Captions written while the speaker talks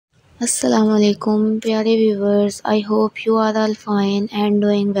Assalamu alaikum, प्यारे viewers. I hope you are all fine and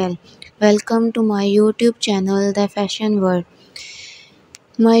doing well. Welcome to my YouTube channel, The Fashion World.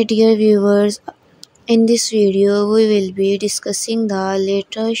 My dear viewers, in this video we will be discussing the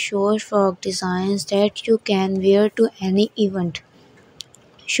latest short frock designs that you can wear to any event.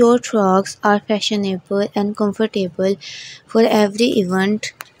 Short frocks are fashionable and comfortable for every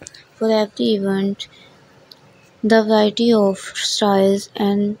event. For every event, the variety of styles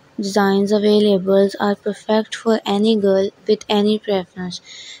and designs available are perfect for any girl with any preference.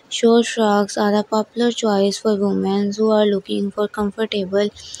 Short frocks are a popular choice for women who are looking for comfortable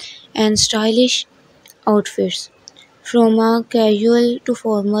and stylish outfits. From a casual to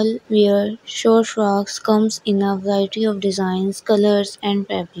formal wear, short frocks comes in a variety of designs, colors and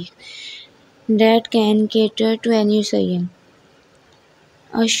fabrics that can cater to any occasion.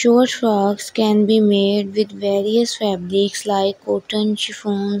 A short frocks can be made with various fabrics like cotton,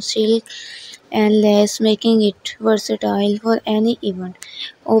 chiffon, silk, and lace, making it versatile for any event.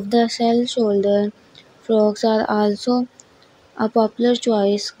 Off-the-shelf shoulder frocks are also a popular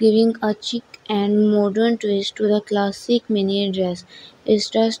choice, giving a chic and modern twist to the classic mini dress.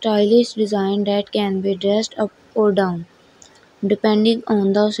 It's a stylish design that can be dressed up or down, depending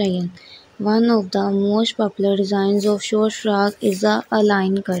on the occasion. One of the most popular designs of short frock is the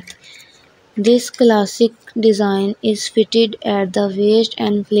align cut. This classic design is fitted at the waist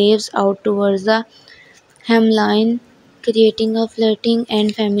and flares out towards the hemline, creating a flirting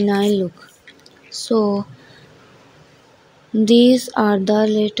and feminine look. So, these are the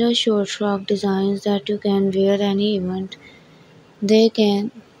latest short frock designs that you can wear any event. They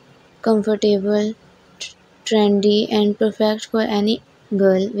can comfortable, trendy and perfect for any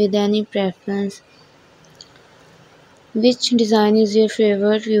girl with any preference. Which design is your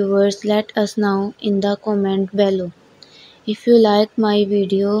favorite? Viewers, let us know in the comment below. If you like my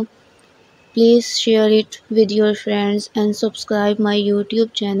video, please share it with your friends and subscribe my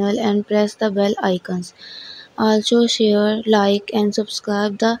YouTube channel and press the bell icons. Also share, like and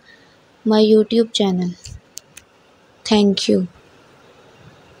subscribe my YouTube channel. Thank you.